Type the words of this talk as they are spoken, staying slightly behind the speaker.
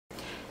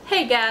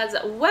Hey guys,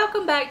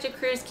 welcome back to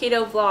Cruise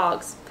Keto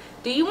Vlogs.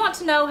 Do you want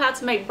to know how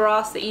to make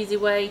broths the easy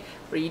way,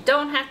 where you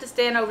don't have to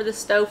stand over the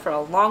stove for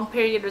a long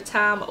period of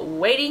time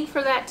waiting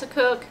for that to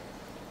cook?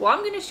 Well,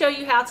 I'm going to show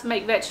you how to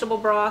make vegetable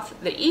broth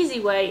the easy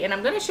way, and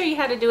I'm going to show you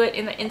how to do it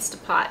in the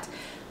Instapot.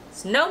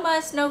 It's no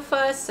muss, no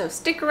fuss, so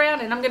stick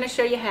around and I'm going to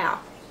show you how.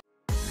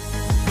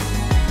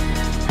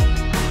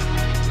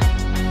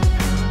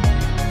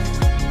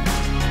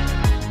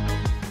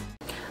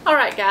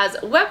 Alright guys,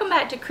 welcome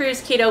back to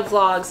Cruise Keto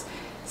Vlogs.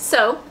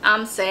 So,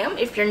 I'm Sam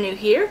if you're new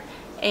here,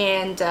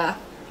 and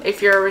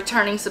if you're a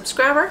returning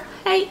subscriber,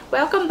 hey,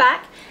 welcome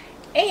back.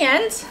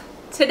 And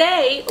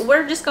today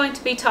we're just going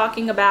to be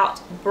talking about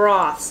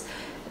broths.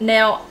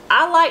 Now,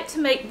 I like to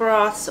make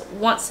broths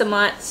once a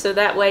month so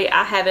that way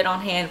I have it on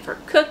hand for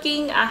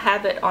cooking, I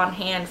have it on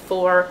hand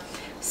for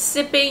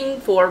sipping,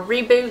 for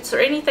reboots, or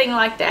anything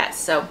like that.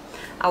 So,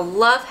 I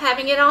love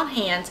having it on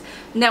hand.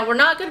 Now, we're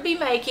not going to be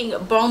making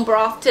bone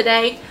broth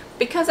today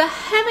because I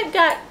haven't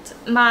got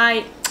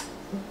my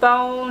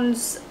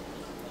bones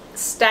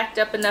stacked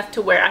up enough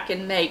to where I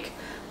can make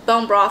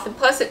bone broth, and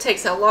plus it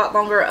takes a lot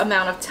longer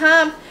amount of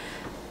time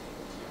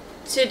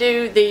to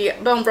do the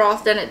bone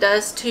broth than it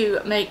does to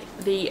make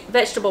the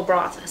vegetable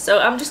broth. So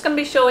I'm just going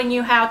to be showing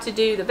you how to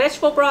do the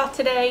vegetable broth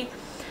today.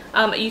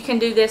 You can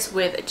do this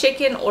with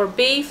chicken or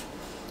beef.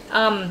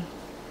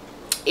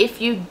 If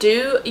you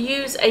do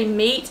use a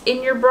meat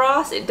in your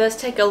broth, it does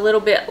take a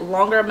little bit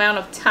longer amount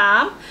of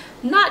time.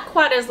 Not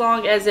quite as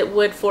long as it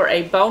would for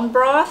a bone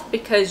broth,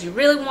 because you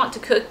really want to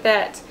cook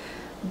that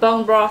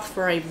bone broth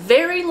for a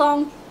very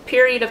long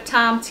period of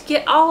time to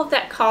get all of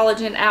that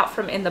collagen out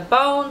from in the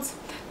bones.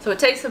 So it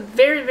takes a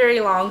very, very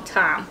long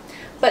time.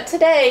 But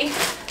today,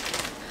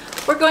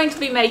 we're going to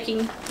be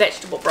making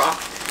vegetable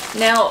broth.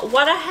 Now,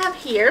 what I have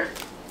here,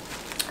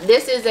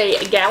 this is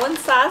a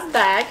gallon-sized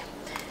bag.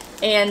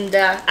 And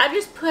I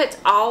just put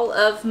all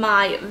of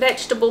my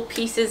vegetable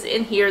pieces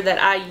in here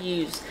that I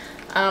use.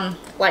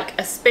 Like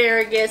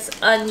asparagus,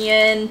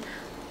 onion,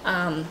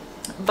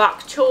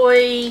 bok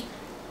choy,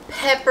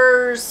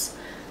 peppers,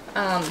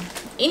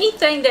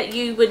 anything that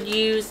you would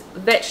use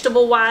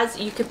vegetable wise,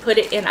 you could put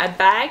it in a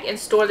bag and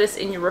store this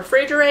in your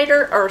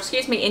refrigerator, or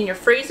excuse me, in your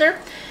freezer.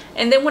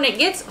 And then when it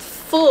gets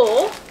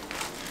full,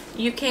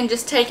 you can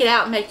just take it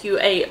out and make you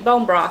a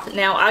bone broth.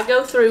 Now, I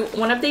go through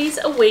one of these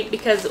a week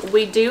because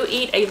we do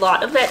eat a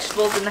lot of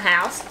vegetables in the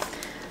house.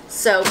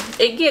 So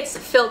it gets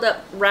filled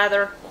up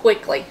rather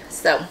quickly.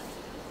 So,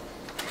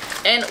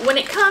 and when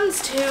it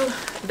comes to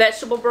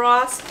vegetable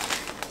broths,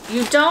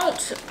 you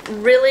don't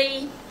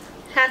really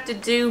have to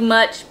do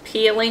much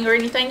peeling or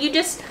anything. You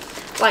just,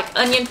 like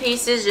onion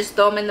pieces, just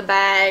throw them in the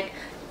bag.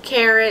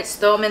 Carrots,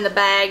 throw them in the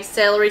bag.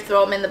 Celery,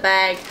 throw them in the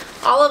bag.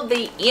 All of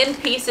the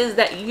end pieces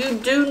that you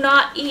do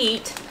not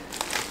eat,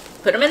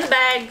 put them in the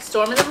bag,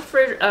 store them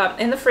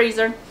in the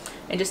freezer,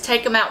 and just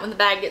take them out when the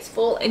bag gets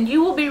full, and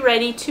you will be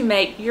ready to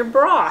make your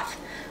broth.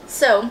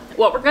 So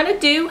what we're going to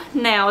do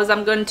now is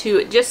I'm going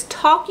to just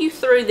talk you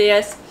through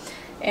this,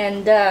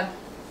 and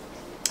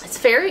it's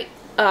very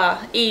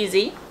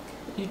easy.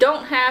 You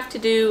don't have to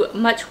do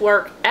much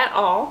work at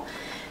all,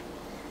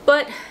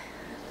 but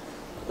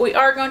we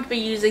are going to be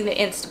using the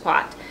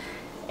Instapot.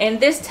 And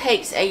this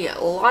takes a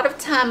lot of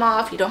time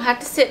off. You don't have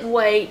to sit and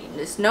wait.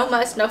 There's no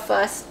muss, no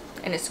fuss,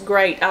 and it's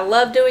great. I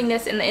love doing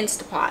this in the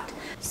Instapot.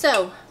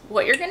 So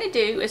what you're going to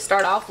do is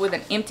start off with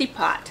an empty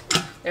pot.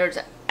 There's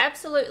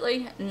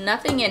absolutely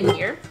nothing in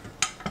here.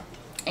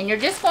 And you're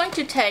just going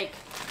to take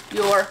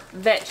your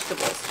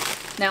vegetables.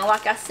 Now,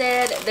 like I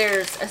said,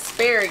 there's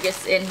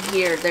asparagus in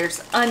here.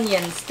 There's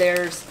onions.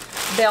 There's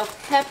bell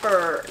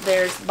pepper.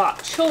 There's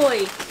bok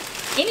choy.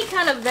 Any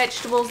kind of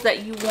vegetables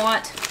that you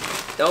want,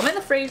 throw them in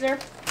the freezer.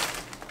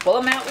 Pull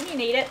them out when you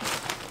need it.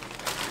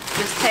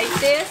 Just take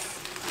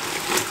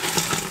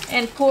this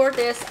and pour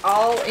this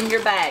all in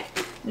your bag.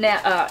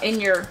 Now, in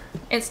your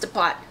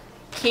Instapot.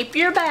 Keep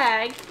your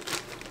bag,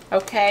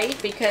 okay,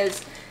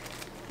 because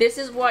this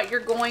is what you're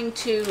going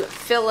to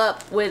fill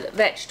up with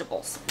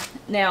vegetables.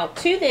 Now,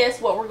 to this,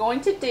 what we're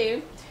going to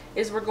do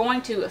is we're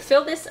going to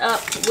fill this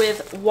up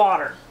with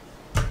water.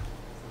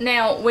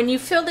 Now, when you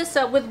fill this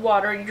up with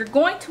water, you're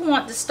going to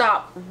want to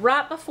stop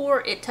right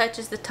before it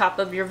touches the top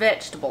of your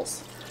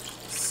vegetables.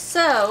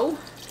 So,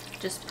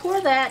 just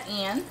pour that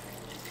in.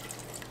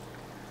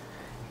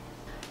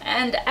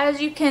 And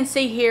as you can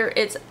see here,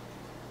 it's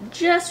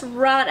just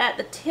right at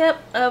the tip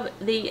of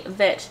the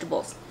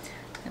vegetables.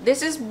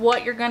 This is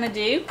what you're going to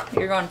do.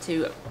 You're going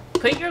to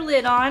put your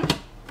lid on,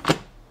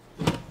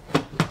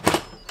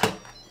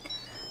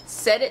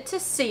 set it to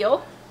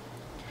seal,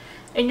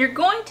 and you're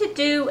going to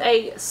do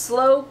a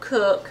slow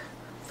cook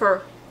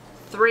for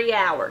 3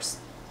 hours.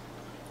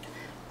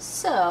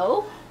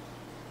 So,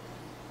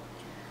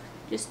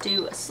 just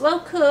do a slow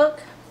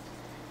cook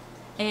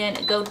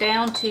and go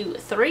down to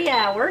 3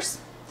 hours.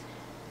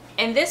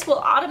 And this will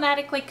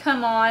automatically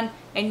come on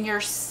and you're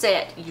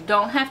set. You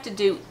don't have to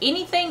do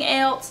anything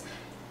else.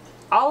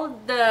 All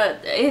of the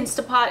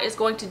Instapot is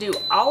going to do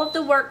all of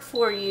the work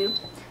for you.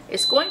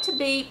 It's going to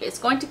beep, it's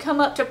going to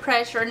come up to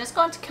pressure, and it's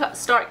going to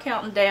start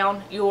counting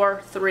down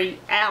your 3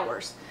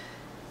 hours.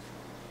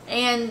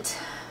 And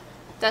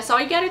that's all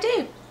you got to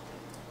do.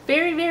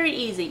 Very, very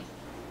easy.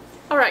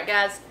 Alright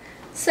guys,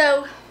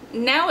 so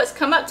now it's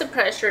come up to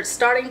pressure. It's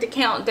starting to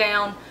count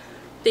down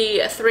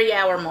the 3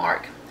 hour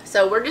mark.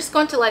 So we're just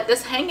going to let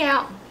this hang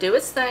out, do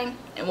its thing,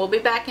 and we'll be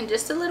back in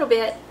just a little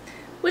bit,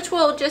 which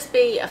will just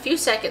be a few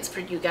seconds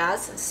for you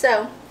guys.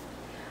 So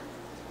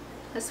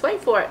let's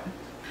wait for it.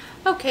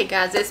 Okay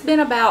guys, it's been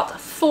about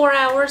 4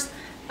 hours.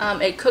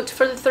 It cooked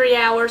for the 3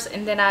 hours,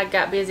 and then I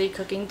got busy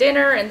cooking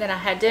dinner, and then I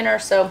had dinner,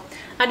 so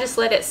I just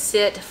let it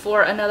sit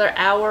for another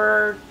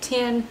hour,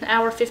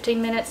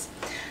 15 minutes.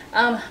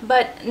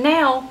 But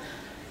now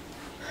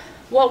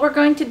what we're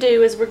going to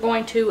do is we're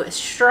going to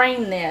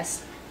strain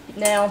this.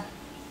 Now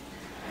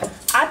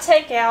I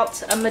take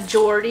out a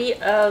majority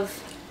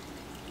of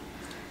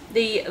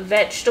the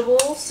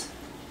vegetables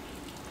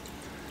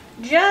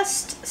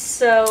just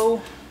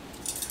so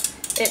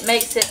it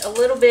makes it a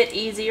little bit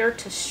easier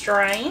to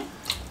strain.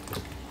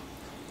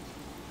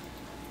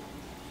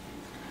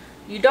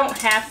 You don't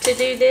have to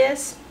do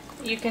this.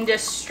 You can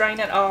just strain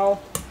it all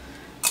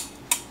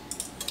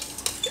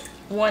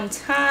one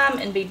time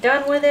and be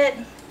done with it.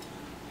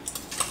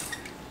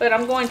 But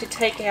I'm going to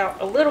take out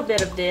a little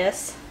bit of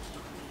this.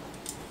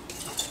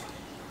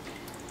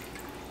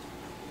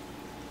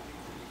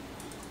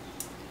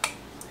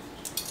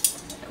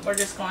 We're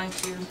just going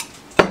to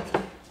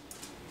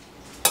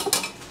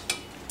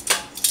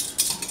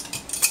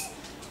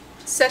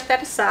set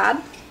that aside.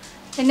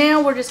 And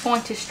now we're just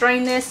going to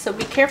strain this, so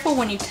be careful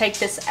when you take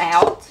this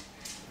out.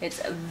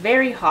 It's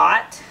very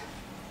hot.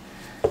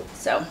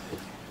 So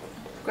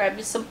grab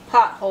you some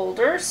pot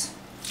holders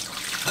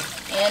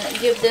and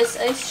give this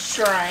a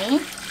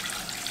strain.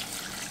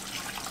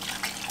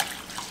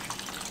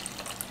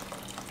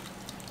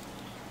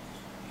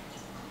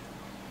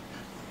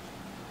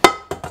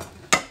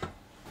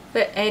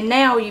 And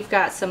now you've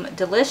got some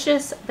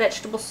delicious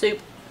vegetable soup.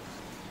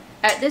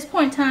 At this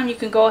point in time, you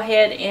can go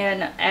ahead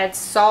and add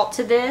salt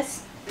to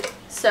this.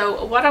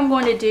 So what I'm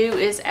going to do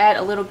is add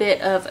a little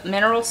bit of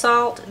mineral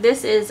salt.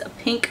 This is a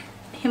pink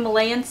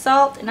Himalayan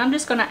salt, and I'm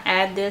just going to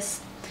add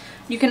this.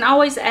 You can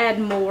always add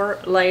more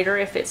later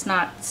if it's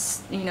not,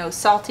 you know,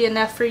 salty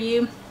enough for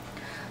you.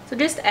 So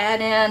just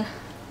add in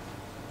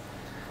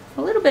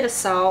a little bit of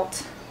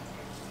salt,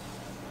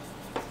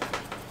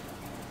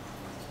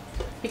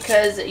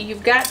 because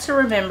you've got to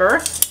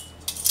remember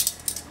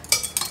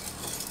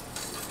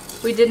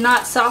we did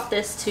not salt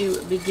this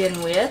to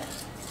begin with.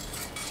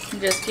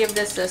 Just give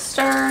this a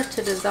stir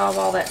to dissolve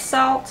all that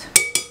salt.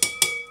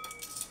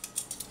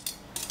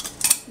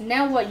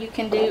 Now what you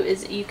can do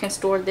is you can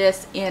store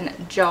this in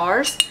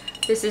jars.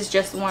 This is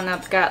just one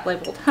I've got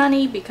labeled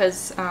honey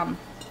because my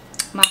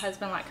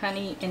husband likes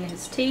honey in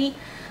his tea.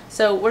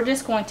 So we're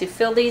just going to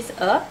fill these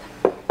up.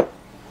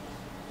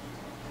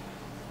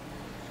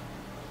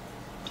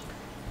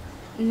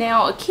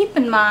 Now keep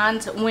in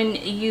mind when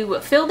you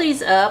fill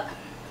these up,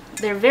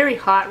 they're very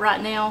hot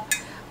right now,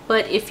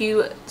 but if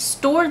you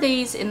store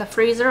these in the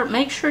freezer,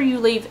 make sure you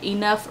leave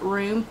enough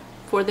room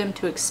for them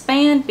to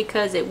expand,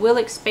 because it will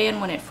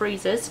expand when it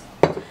freezes.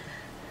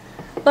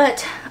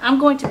 But I'm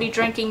going to be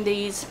drinking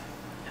these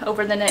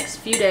over the next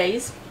few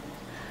days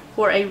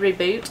for a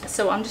reboot,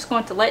 so I'm just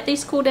going to let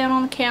these cool down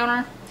on the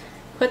counter,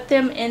 put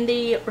them in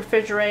the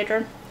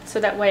refrigerator so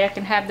that way I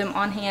can have them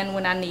on hand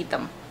when I need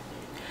them.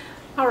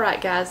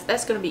 Alright guys,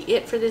 that's going to be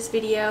it for this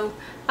video.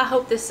 I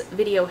hope this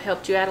video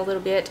helped you out a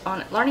little bit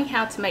on learning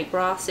how to make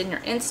broths in your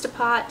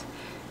Instapot.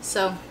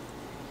 So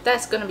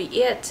that's going to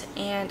be it,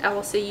 and I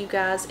will see you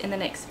guys in the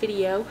next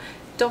video.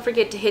 Don't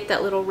forget to hit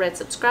that little red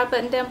subscribe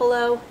button down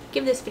below.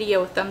 Give this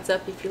video a thumbs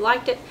up if you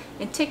liked it,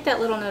 and tick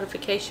that little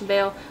notification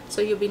bell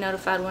so you'll be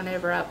notified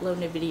whenever I upload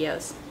new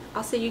videos.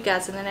 I'll see you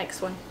guys in the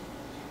next one.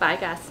 Bye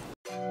guys.